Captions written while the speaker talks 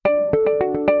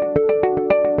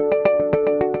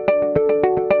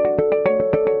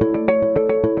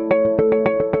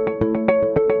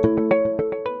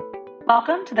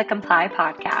to the Comply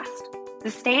podcast. The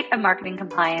state of marketing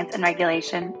compliance and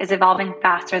regulation is evolving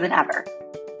faster than ever,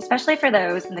 especially for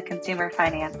those in the consumer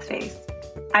finance space.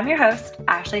 I'm your host,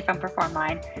 Ashley from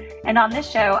PerformLine, and on this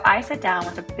show, I sit down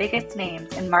with the biggest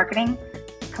names in marketing,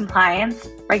 compliance,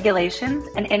 regulations,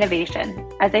 and innovation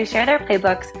as they share their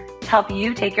playbooks to help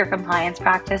you take your compliance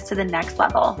practice to the next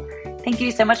level. Thank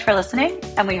you so much for listening,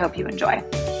 and we hope you enjoy.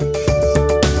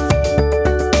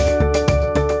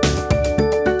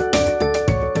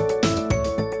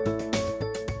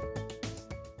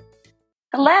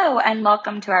 Hello, and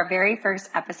welcome to our very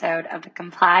first episode of the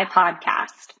Comply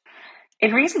podcast.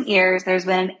 In recent years, there's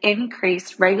been an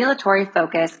increased regulatory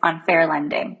focus on fair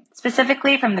lending,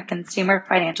 specifically from the Consumer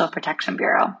Financial Protection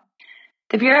Bureau.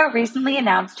 The Bureau recently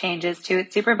announced changes to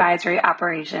its supervisory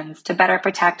operations to better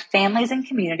protect families and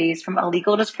communities from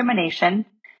illegal discrimination,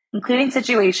 including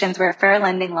situations where fair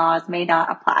lending laws may not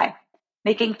apply,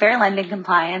 making fair lending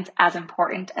compliance as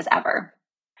important as ever.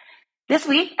 This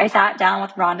week, I sat down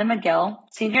with Rhonda McGill,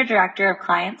 Senior Director of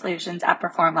Client Solutions at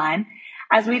PerformLine,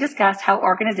 as we discussed how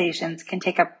organizations can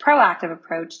take a proactive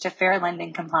approach to fair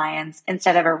lending compliance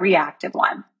instead of a reactive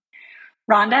one.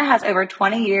 Rhonda has over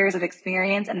 20 years of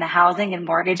experience in the housing and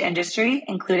mortgage industry,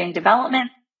 including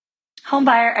development,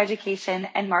 homebuyer education,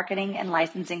 and marketing and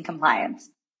licensing compliance.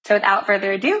 So without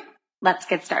further ado, let's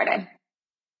get started.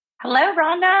 Hello,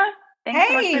 Rhonda. Thanks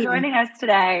so much for joining us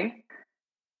today.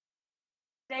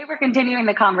 Today, we're continuing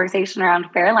the conversation around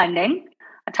fair lending,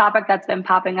 a topic that's been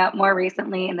popping up more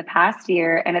recently in the past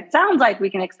year, and it sounds like we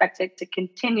can expect it to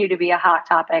continue to be a hot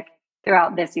topic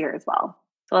throughout this year as well.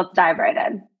 So let's dive right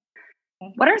in.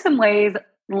 What are some ways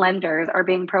lenders are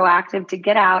being proactive to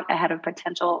get out ahead of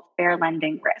potential fair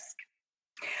lending risk?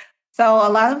 So a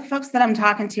lot of the folks that I'm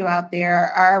talking to out there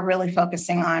are really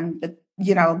focusing on the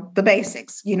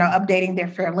basics, updating their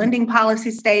fair lending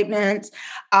policy statements,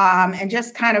 and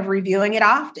just kind of reviewing it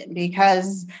often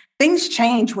because things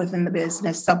change within the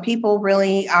business. So people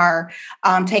really are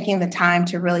taking the time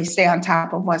to really stay on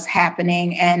top of what's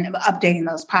happening and updating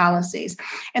those policies.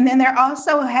 And then they're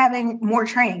also having more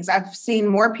trainings. I've seen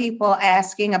more people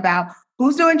asking about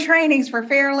who's doing trainings for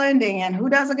fair lending and who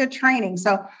does a good training.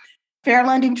 So fair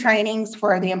lending trainings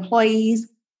for the employees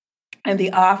and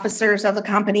the officers of the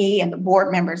company and the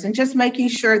board members, and just making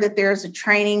sure that there's a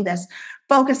training that's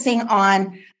focusing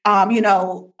on,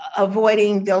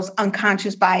 avoiding those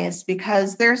unconscious bias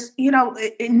because there's,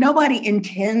 nobody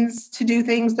intends to do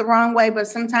things the wrong way, but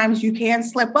sometimes you can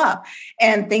slip up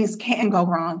and things can go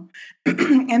wrong.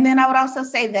 And then I would also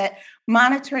say that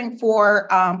monitoring for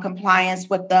compliance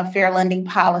with the fair lending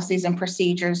policies and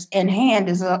procedures in hand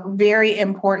is a very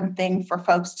important thing for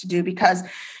folks to do because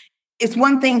it's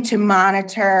one thing to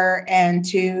monitor and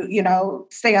to,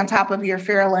 stay on top of your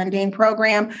fair lending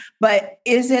program, but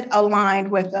is it aligned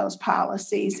with those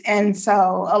policies? And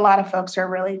so a lot of folks are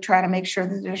really trying to make sure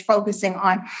that they're focusing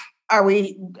on, are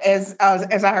we, as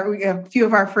a few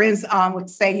of our friends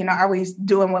would say, are we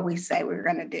doing what we say we're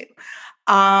going to do?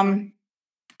 And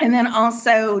then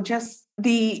also just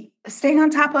the staying on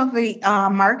top of the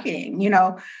marketing,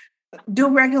 do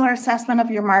a regular assessment of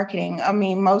your marketing. I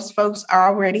mean, most folks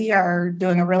already are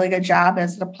doing a really good job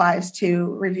as it applies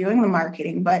to reviewing the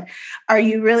marketing, but are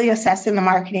you really assessing the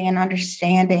marketing and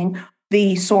understanding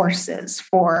the sources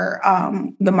for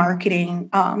the marketing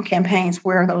campaigns?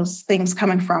 Where are those things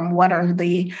coming from? What are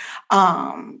the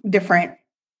different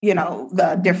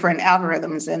the different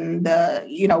algorithms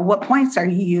and what points are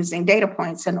you using, data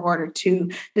points, in order to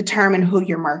determine who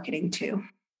you're marketing to?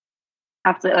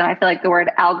 Absolutely. I feel like the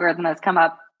word algorithm has come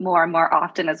up more and more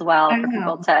often as well for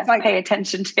people to pay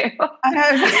attention to. I know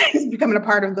it's becoming a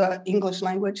part of the English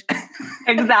language.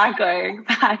 Exactly.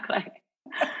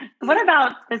 What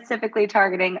about specifically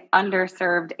targeting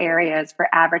underserved areas for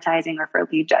advertising or for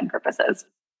lead gen purposes?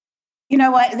 You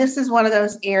know what? This is one of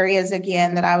those areas,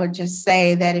 again, that I would just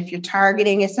say that if you're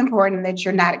targeting, it's important that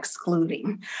you're not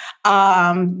excluding.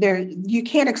 You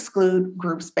can't exclude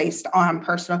groups based on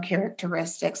personal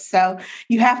characteristics. So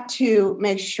you have to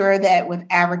make sure that with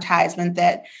advertisement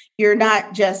that you're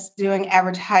not just doing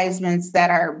advertisements that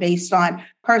are based on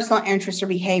personal interests or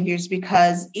behaviors,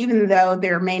 because even though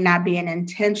there may not be an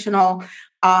intentional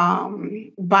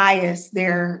bias,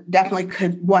 there definitely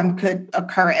could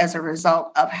occur as a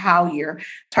result of how you're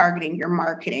targeting your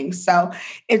marketing. So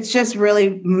it's just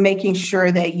really making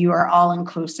sure that you are all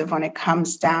inclusive when it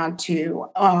comes down to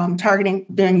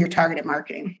doing your targeted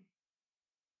marketing.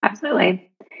 Absolutely.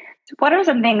 So what are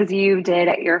some things you did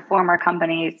at your former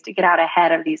companies to get out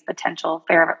ahead of these potential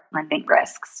fair lending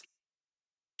risks?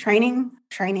 Training.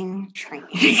 Training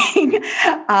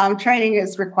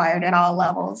is required at all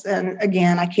levels. And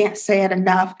again, I can't say it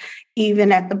enough,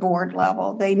 even at the board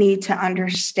level. They need to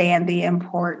understand the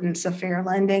importance of fair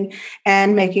lending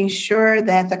and making sure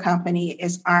that the company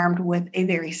is armed with a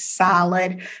very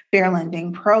solid fair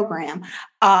lending program.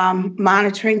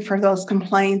 Monitoring for those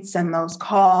complaints and those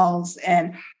calls,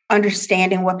 and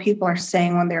understanding what people are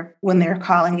saying when they're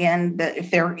calling in, that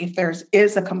if there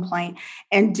is a complaint,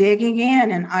 and digging in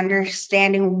and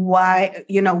understanding why,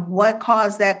 what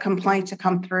caused that complaint to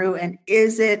come through, and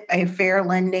is it a fair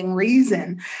lending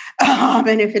reason?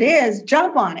 And if it is,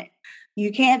 jump on it.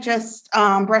 You can't just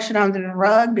brush it under the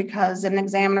rug, because an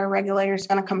examiner regulator is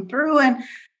going to come through and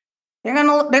they're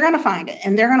gonna find it,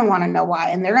 and they're gonna want to know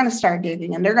why, and they're gonna start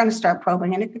digging, and they're gonna start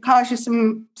probing, and it could cause you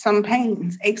some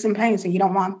pains, aches and pains, and you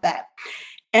don't want that.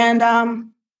 And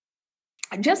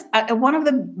just one of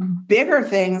the bigger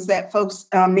things that folks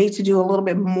need to do a little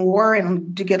bit more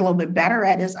and to get a little bit better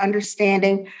at is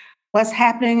understanding what's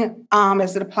happening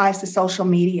as it applies to social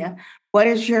media. What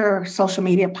is your social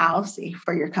media policy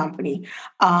for your company?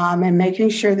 And making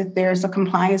sure that there's a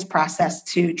compliance process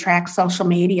to track social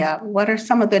media. What are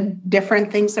some of the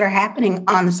different things that are happening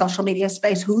on the social media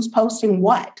space? Who's posting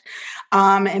what?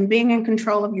 And being in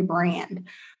control of your brand.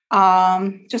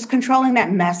 Just controlling that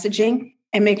messaging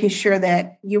and making sure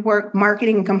that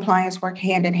marketing and compliance work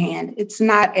hand in hand. It's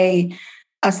not a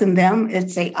us and them,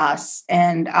 it's a us.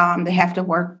 And they have to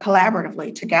work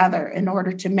collaboratively together in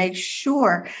order to make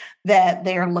sure that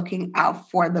they're looking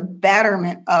out for the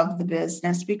betterment of the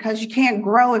business, because you can't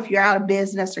grow if you're out of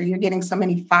business or you're getting so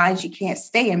many fines, you can't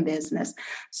stay in business.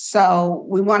 So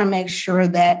we want to make sure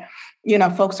that,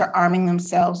 folks are arming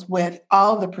themselves with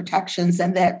all the protections,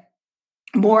 and that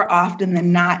more often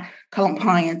than not,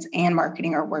 compliance and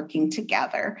marketing are working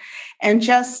together. And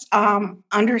just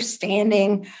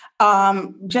understanding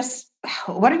just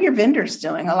what are your vendors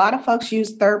doing? A lot of folks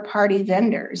use third-party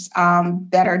vendors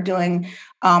that are doing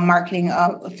marketing,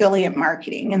 affiliate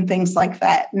marketing and things like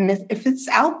that. And if it's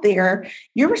out there,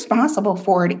 you're responsible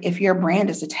for it if your brand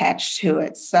is attached to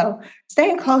it. So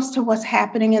staying close to what's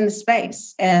happening in the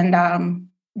space, and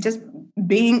just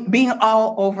being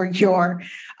all over your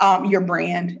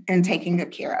brand and taking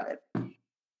good care of it.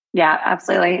 Yeah,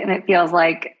 absolutely. And it feels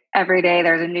like every day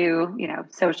there's a new,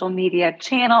 social media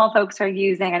channel folks are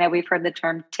using. I know we've heard the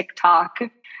term TikTok,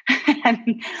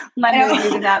 and lenders are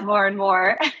using that more and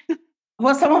more.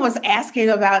 Well, someone was asking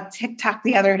about TikTok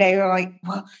the other day. They're like,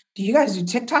 well, do you guys do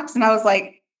TikToks? And I was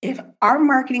like, if our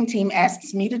marketing team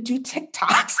asks me to do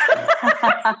TikToks,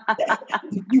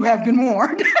 you have been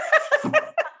warned.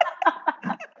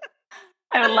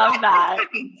 I love that.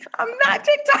 I'm not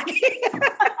TikToking.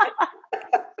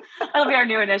 That'll be our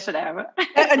new initiative.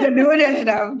 The new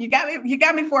initiative. You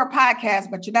got me for a podcast,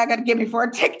 but you're not going to get me for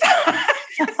a TikTok.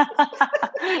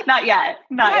 Not yet.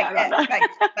 Not yet.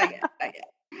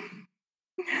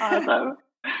 Awesome.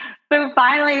 So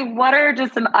finally, what are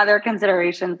just some other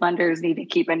considerations lenders need to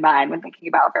keep in mind when thinking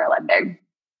about fair lending?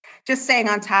 Just staying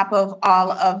on top of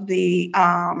all of the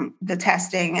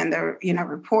testing and the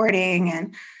reporting,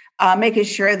 and making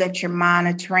sure that you're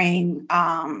monitoring,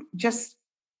 just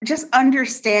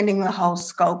understanding the whole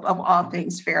scope of all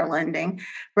things fair lending,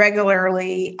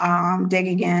 regularly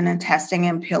digging in and testing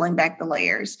and peeling back the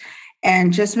layers,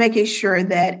 and just making sure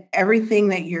that everything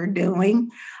that you're doing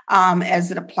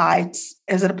as it applies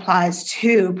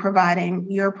to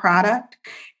providing your product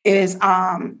is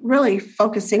really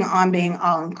focusing on being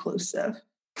all inclusive.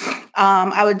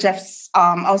 I would just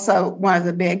also, one of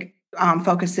the big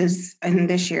focuses in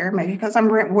this year, maybe because I'm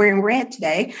wearing red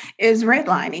today, is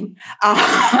redlining,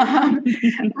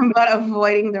 but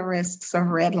avoiding the risks of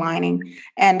redlining,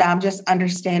 and just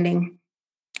understanding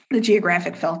the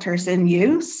geographic filters in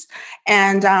use,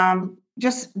 and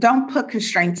just don't put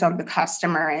constraints on the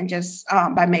customer, and just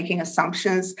by making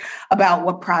assumptions about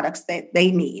what products that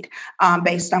they need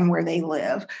based on where they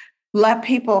live. Let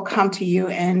people come to you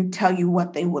and tell you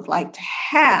what they would like to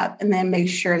have, and then make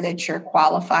sure that you're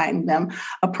qualifying them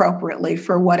appropriately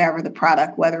for whatever the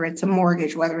product, whether it's a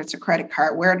mortgage, whether it's a credit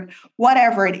card,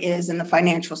 whatever it is in the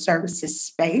financial services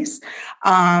space.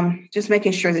 Just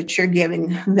making sure that you're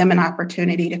giving them an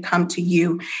opportunity to come to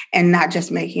you, and not just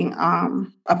making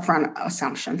upfront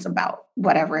assumptions about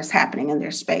whatever is happening in their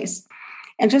space.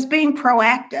 And just being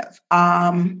proactive.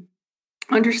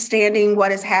 Understanding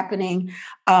what is happening,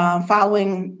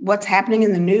 following what's happening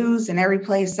in the news and every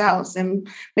place else, and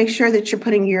make sure that you're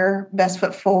putting your best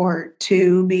foot forward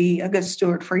to be a good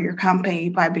steward for your company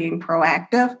by being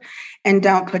proactive, and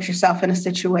don't put yourself in a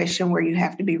situation where you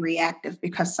have to be reactive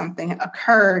because something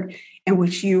occurred in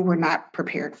which you were not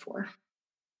prepared for.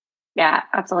 Yeah,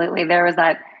 absolutely. There was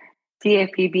that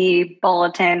CFPB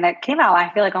bulletin that came out,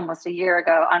 I feel like almost a year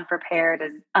ago. Unprepared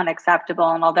is unacceptable.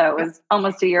 And although it was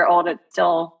almost a year old, it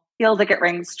still feels like it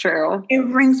rings true. It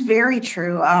rings very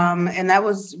true. And that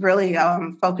was really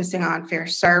focusing on fair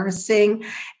servicing.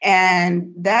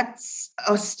 And that's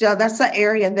that's an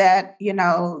area that,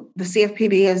 the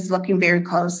CFPB is looking very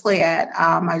closely at.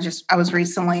 I was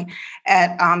recently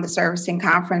at the servicing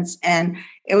conference, and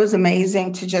it was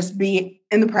amazing to just be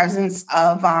in the presence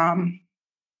of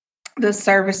the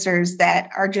servicers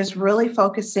that are just really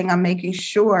focusing on making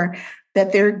sure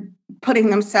that they're putting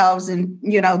themselves and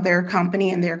their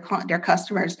company and their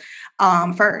customers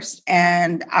first.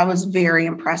 And I was very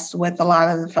impressed with a lot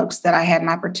of the folks that I had an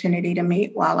opportunity to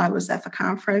meet while I was at the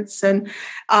conference. And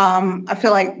I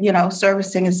feel like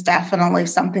servicing is definitely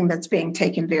something that's being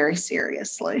taken very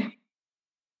seriously.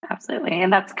 Absolutely.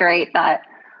 And that's great that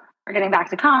we're getting back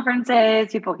to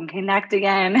conferences. People can connect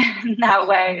again in that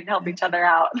way and help each other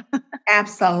out.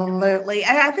 Absolutely.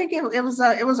 I think it was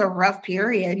a rough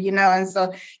period, and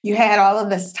so you had all of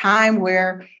this time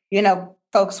where,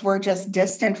 folks were just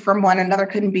distant from one another,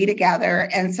 couldn't be together.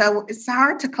 And so it's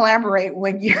hard to collaborate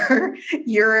when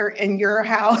you're in your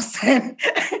house and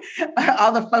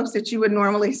all the folks that you would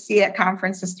normally see at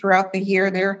conferences throughout the year,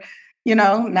 they're,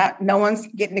 no one's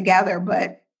getting together,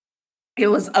 but it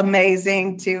was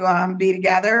amazing to be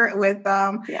together with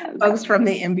folks from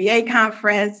the MBA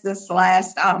conference this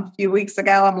last few weeks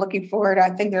ago. I'm looking forward. I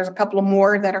think there's a couple of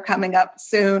more that are coming up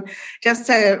soon, just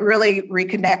to really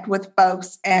reconnect with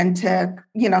folks and to,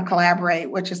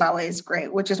 collaborate, which is always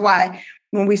great, which is why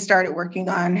when we started working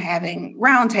on having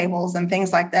roundtables and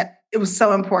things like that, it was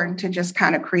so important to just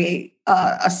kind of create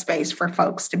a space for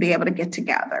folks to be able to get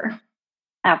together.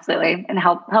 Absolutely. And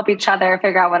help each other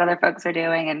figure out what other folks are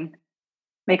doing and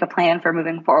make a plan for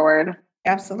moving forward.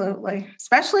 Absolutely.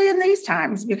 Especially in these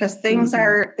times, because things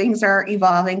are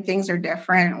evolving, things are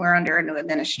different. We're under a new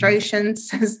administration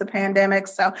since the pandemic.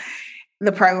 So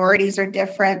the priorities are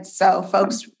different. So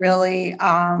folks really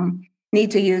need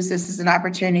to use this as an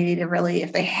opportunity to really,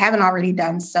 if they haven't already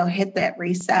done so, hit that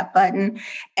reset button.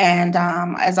 And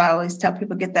as I always tell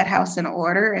people, get that house in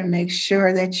order and make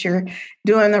sure that you're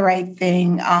doing the right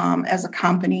thing as a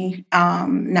company.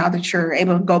 Now that you're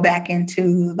able to go back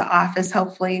into the office,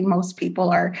 hopefully most people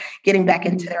are getting back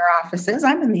into their offices.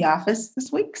 I'm in the office this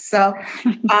week. So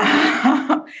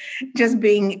just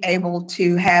being able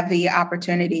to have the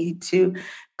opportunity to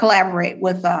collaborate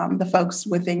with the folks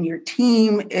within your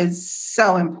team is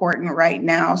so important right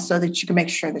now so that you can make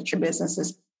sure that your business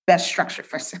is best structured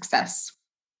for success.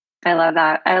 I love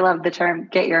that. I love the term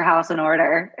 "get your house in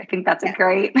order." I think that's a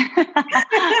great,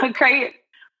 a great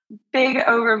big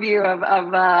overview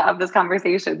of this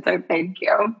conversation. So thank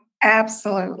you.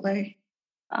 Absolutely.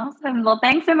 Awesome. Well,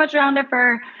 thanks so much, Rhonda,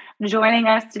 for joining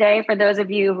us today. For those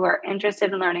of you who are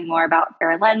interested in learning more about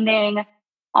fair lending,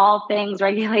 all things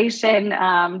regulation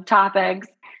topics,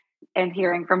 and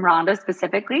hearing from Rhonda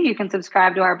specifically, you can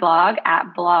subscribe to our blog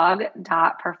at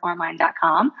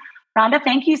blog.performline.com. Rhonda,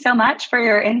 thank you so much for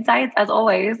your insights as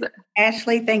always.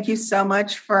 Ashley, thank you so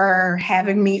much for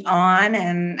having me on.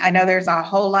 And I know there's a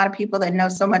whole lot of people that know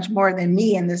so much more than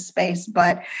me in this space,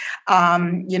 but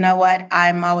you know what?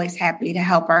 I'm always happy to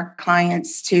help our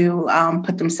clients to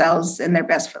put themselves in their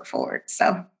best foot forward.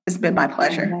 So it's been my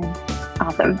pleasure.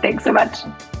 Awesome. Thanks so much.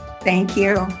 Thank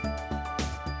you.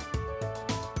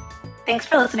 Thanks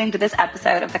for listening to this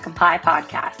episode of the Comply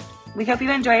Podcast. We hope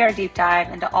you enjoyed our deep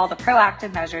dive into all the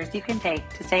proactive measures you can take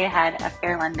to stay ahead of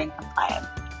fair lending compliance.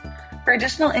 For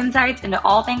additional insights into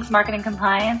all things marketing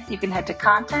compliance, you can head to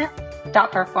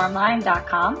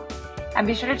content.performline.com and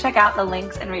be sure to check out the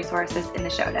links and resources in the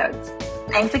show notes.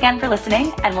 Thanks again for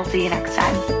listening, and we'll see you next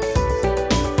time.